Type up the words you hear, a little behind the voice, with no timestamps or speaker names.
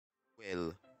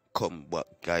Well, come back,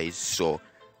 guys. So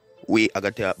we are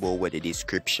gonna talk about what the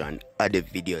description of the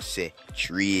video say.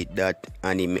 Treat that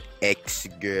anime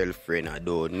ex-girlfriend, I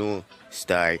don't know,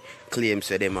 star claims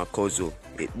that them a cousin.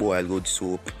 It boil good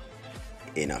soup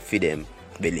in a for them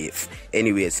belief.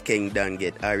 Anyways, Skeng done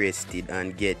get arrested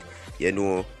and get,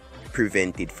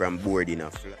 prevented from boarding a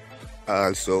flight.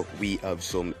 Also, we have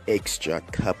some extra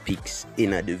topics in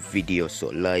the video, so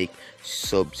like,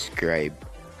 subscribe,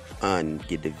 and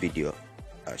give the video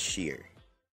a share.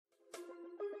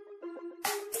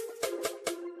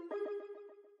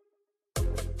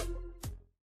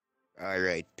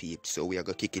 Alright, peeps, so we are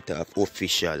gonna kick it off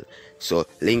official. So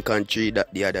Lincoln Tree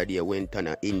that the other day went on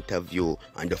an interview,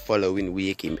 and the following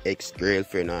week him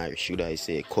ex-girlfriend, or should I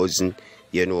say cousin,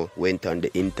 went on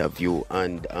the interview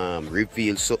and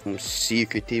revealed something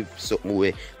secretive, something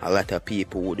where a lot of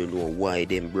people wouldn't know why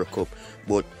them broke up.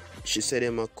 But she said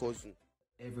them a cousin.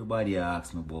 Everybody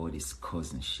asks me about this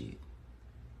cousin shit.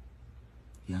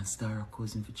 You and Star a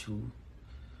cousin for true?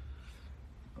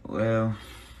 Well,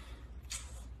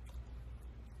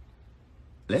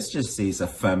 let's just say it's a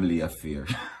family affair.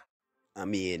 I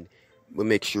mean, we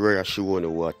make sure she won't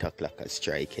attack like a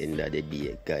strike end of the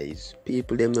day, guys.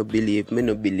 People them no believe, me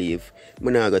no believe.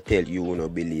 Me not gonna tell you no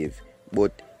believe.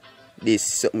 But this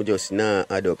something just nah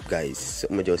add up, guys.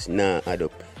 Something just nah add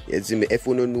up. You see me, if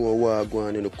you don't know what go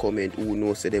on in the comment, who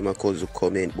knows say them a cause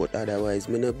comment, but otherwise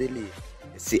me no believe.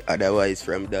 See, otherwise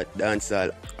from that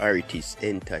dancehall artist,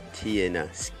 entertainer,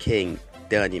 Skeng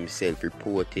Dan himself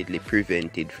reportedly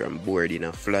prevented from boarding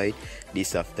a flight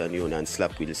this afternoon and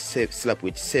slapped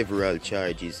with several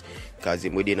charges because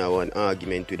him within a one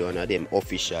argument with one of them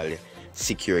official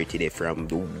security there from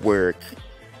the work,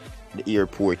 the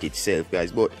airport itself,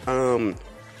 guys. But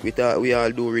we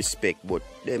all do respect, but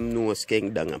them know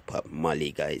Skeng Dan and pop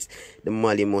Molly, guys. The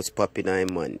Molly must pop in a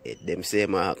man head. Them say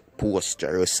my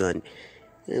poster or son.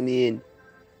 I mean,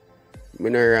 me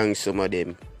not wrong some of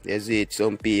them. You see it,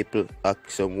 some people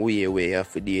act some way where you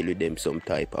have to deal with them some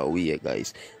type of way,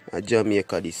 guys. At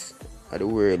Jamaica, this, at the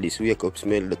world, this wake up,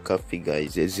 smell the coffee,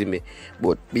 guys. You see me?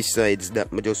 But besides that,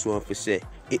 I just want to say,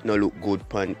 it no look good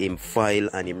upon him file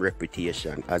and him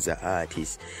reputation as an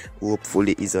artist.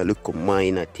 Hopefully, it's a look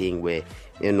minor thing where,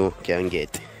 can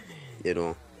get,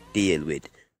 deal with.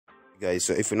 Guys,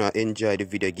 so if you not enjoy the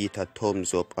video, give it a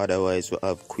thumbs up. Otherwise, we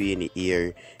have Queenie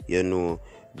here,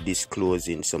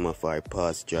 disclosing some of our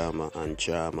past drama and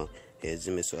trauma. Yes,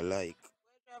 me so like.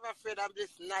 I'm afraid I'm this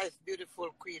nice, beautiful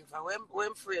queen. For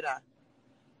when afraid of?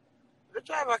 The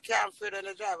driver can't afraid and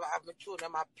the driver have me tune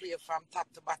them I play from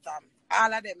top to bottom.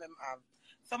 All of them have.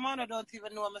 Some of them don't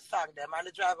even know me song them, and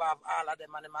the driver have all of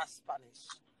them and them are Spanish.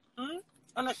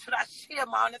 And I should have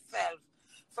shame on yourself.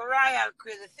 For royal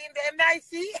crazy. See them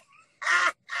nicey?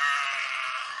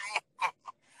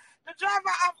 The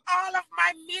driver of all of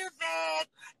my music.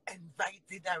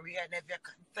 Invited Aria and every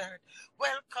concert.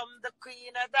 Welcome the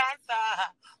queen of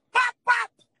dancer. Pop,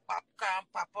 pop. Popcorn,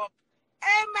 pop up.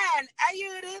 Amen. I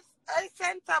hear this. I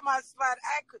sent Thomas, man.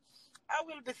 I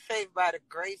will be saved by the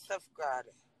grace of God.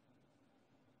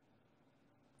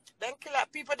 Then kill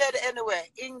people dead anywhere.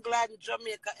 England,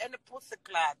 Jamaica, any pussy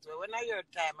clot. When I hear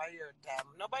time, I hear time.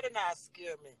 Nobody now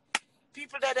scare me.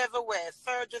 People that everywhere.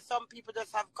 Surgery, some people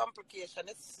just have complications.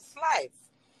 It's life.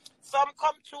 Some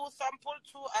come through, some pull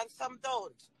through, and some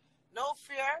don't. No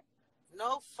fear.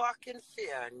 No fucking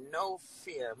fear. No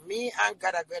fear. Me and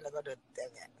God are going to go to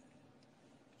heaven.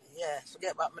 Yeah,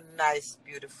 forget about my nice,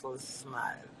 beautiful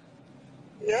smile.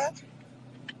 Yeah?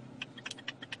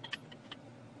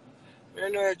 I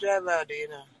don't know a driver, do you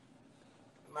know?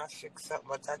 I must fix something,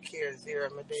 but I care zero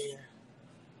my day.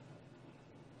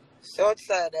 So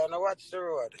outside there, and I watch the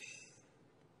road.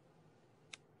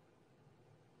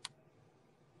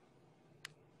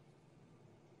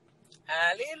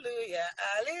 Hallelujah,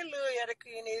 hallelujah, the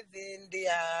queen is in the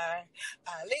air.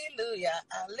 Hallelujah,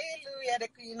 hallelujah, the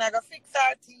queen I go fix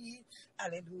her teeth.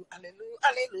 Hallelujah, hallelujah,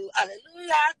 hallelujah,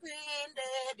 hallelujah, queen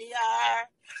de the air.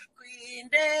 Queen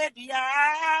de the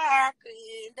air,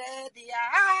 queen de the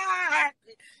air,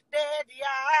 queen de the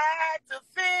air to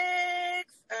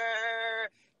fix her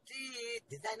teeth.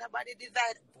 Designer body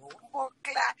design, boom, boom,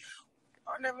 clap.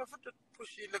 I'll never put the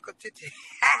pushy look at titty.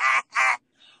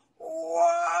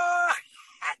 Whoa!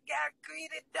 I got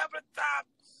greeted double top.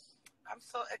 I'm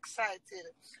so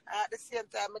excited. At the same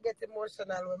time, I get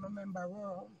emotional when I remember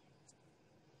Rome.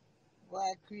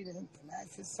 Why greeting?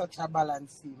 Life is such a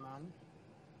balance, man.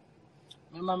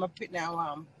 My mama put now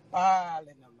one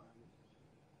balling, man.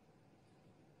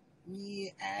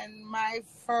 Me and my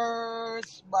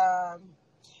firstborn.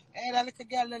 Hey, that little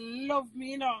girl that love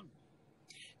me,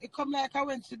 It come like I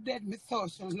when she dead, me so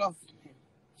she love me.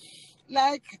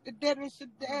 Like the dead when she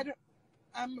dead,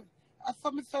 I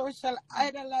saw me so she'll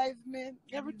idolize me.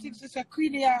 Everything she's a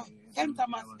Queenie, St.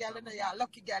 Thomas girl, and a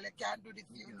lucky girl, you can't do this,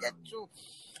 you get through.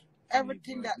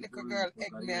 Everything that little girl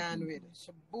egg me on with,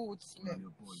 she boots me.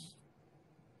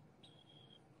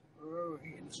 Oh,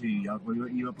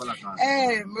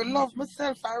 hey, me love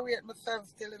myself, I rate myself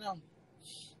still, you know.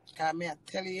 Because me I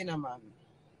tell you, you know, man.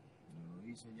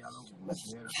 I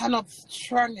stand up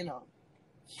strong, you know.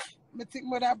 I think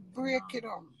me that break it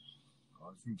on.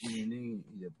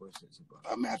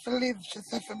 I have to live, she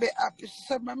said, to be happy. She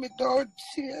said, mommy, don't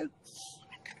change.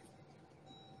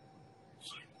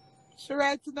 She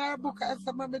writes in her book, I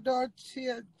said, mommy, don't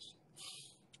change.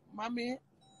 Mommy,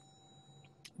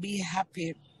 be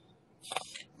happy.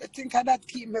 I think I that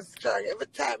keep me strong. Every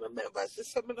time I remember, she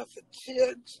said, me not to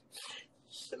change.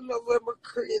 She love when me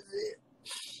crazy.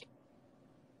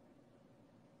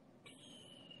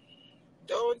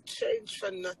 Don't change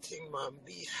for nothing, mom.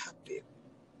 Be happy.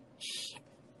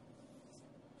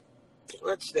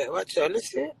 Watch that. Watch that.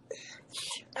 Honestly,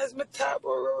 as my top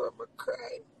over, I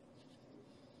cry.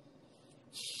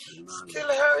 Still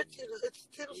hurting. It's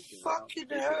still fucking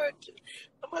hurting.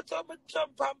 No matter how much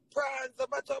jump and prance, no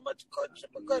matter how much country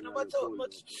I go, no matter how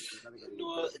much, you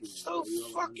know, it's so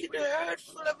fucking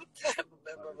hurtful every time I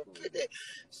remember my pity.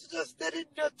 She just didn't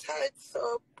know tight,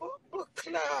 so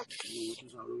buckler.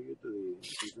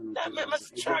 That made me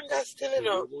stronger still, you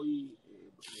know.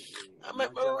 I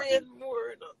make my rain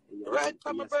more, you know. Right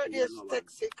for my birthday, it's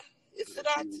toxic. You see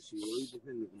that?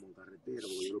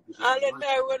 All in me, I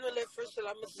run a left first,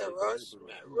 I'm Mr. Rush.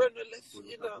 I run a left,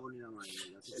 you know.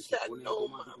 She said, no,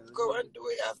 ma'am, go and do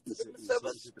what you have to do. I said,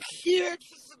 I'm scared.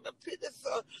 She said, I'm pity, so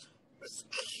I'm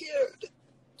scared.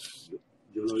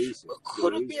 I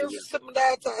couldn't be with some of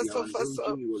that and suffer,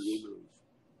 so.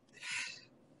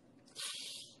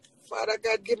 Father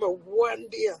God, give me one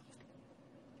day.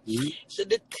 She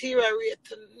deteriorate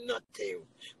to nothing.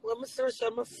 When I say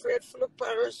I'm afraid to look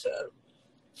at herself,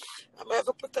 I'm going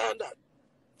to put on that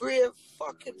brave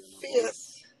fucking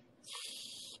face.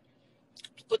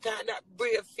 Put on that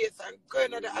brave face and go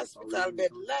into the hospital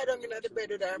bed, lie down in the bed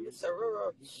with her, Mr.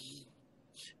 Roro.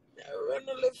 I run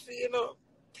a little, you know.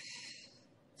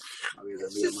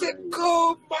 She said,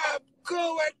 go, mom,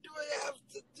 go and do what you have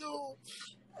to do.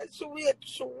 And she wait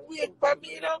for me,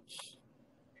 you know.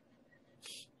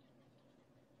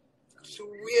 She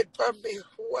wait for me.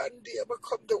 One day, I'm going to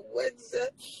come the Wednesday.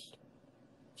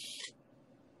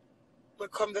 I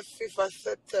come the 5th of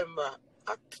September.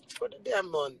 For the day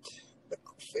month. The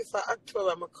 5th of October,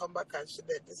 I'm going to come back and she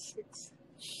did the 6th.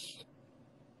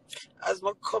 As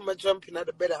I come, I jump in at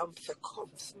the bed, I'm say,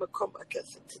 come back and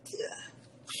sit here.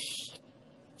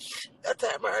 That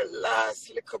time, her last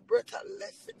little breath I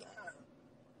left in her.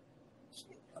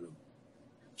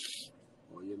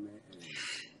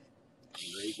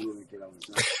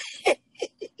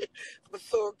 I'm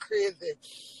so crazy.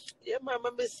 Yeah, man, I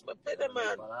miss my penny,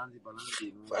 man.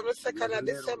 From the 2nd of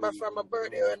December, from my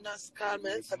birthday, and that's called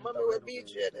me and said, Mommy, we'll be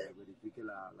there.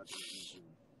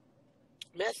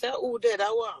 I said, who did I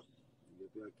want?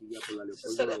 She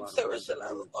said, I'm sorry,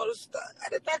 all star.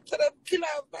 And the doctor, them kill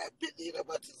off my pity,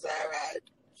 but it's all right.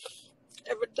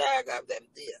 Every dog have them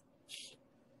there.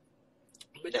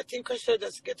 But I think I should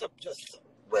just get up just,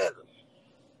 well,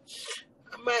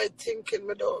 am I thinking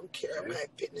I don't care, my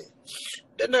pity.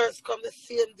 The nurse come the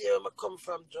same day when I come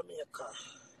from Jamaica.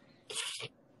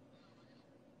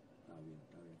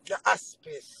 The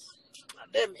hospice.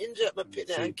 And them injured my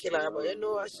pity and kill her, but you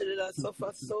know I should have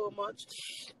suffered so much.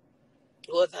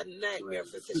 It was a nightmare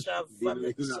for such a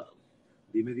family.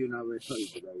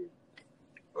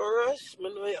 Rush, I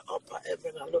know you're up at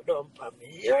heaven and look down upon me.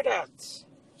 Hear that?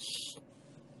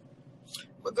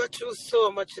 I go through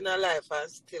so much in our life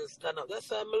and still stand up. That's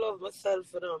why I love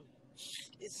myself, you know.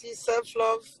 You see,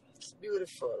 self-love, it's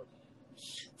beautiful.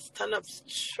 Stand up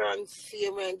strong,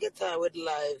 see me and get on with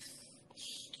life.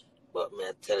 But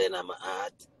me telling you, my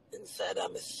heart inside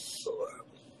I'm sore.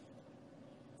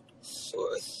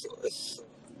 Sore.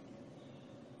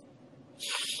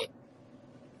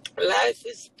 Life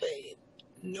is pain.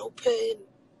 No pain,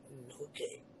 no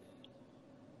gain.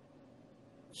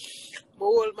 I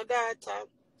hold my daughter.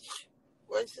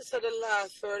 When she said the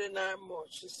last 39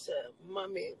 months, she said,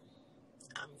 Mommy,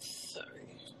 I'm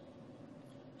sorry.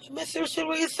 I said, Rachel,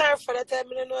 what you sorry for that time?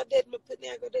 I don't know I did. My penny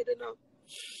I got dead enough.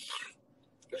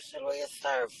 Rachel, what you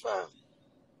sorry for?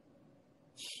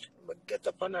 I get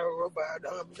up on a rubber and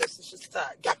I'm just she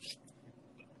start gapping.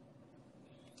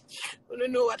 I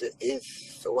don't know what it is.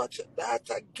 So watch your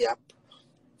daughter gap.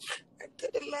 Until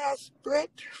the last breath.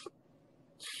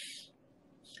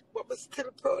 But I'm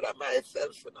still proud of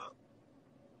myself, you know.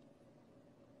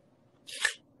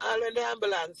 All when the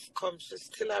ambulance comes, she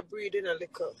still a breathing a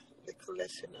little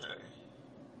less in her.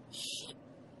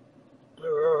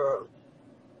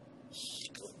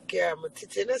 Yeah, my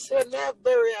titi, that's when I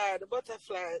bury her, the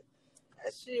butterfly.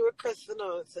 And she requesting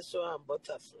now, so show her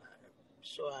butterfly,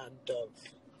 show her dove.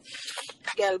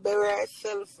 Girl bury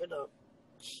herself, you know.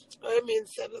 I mean,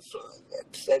 send the flowers.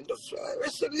 Send the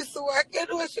flowers. She used to work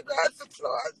anyway. She got the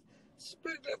flowers. She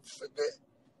bring them for me.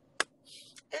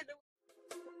 Anyway.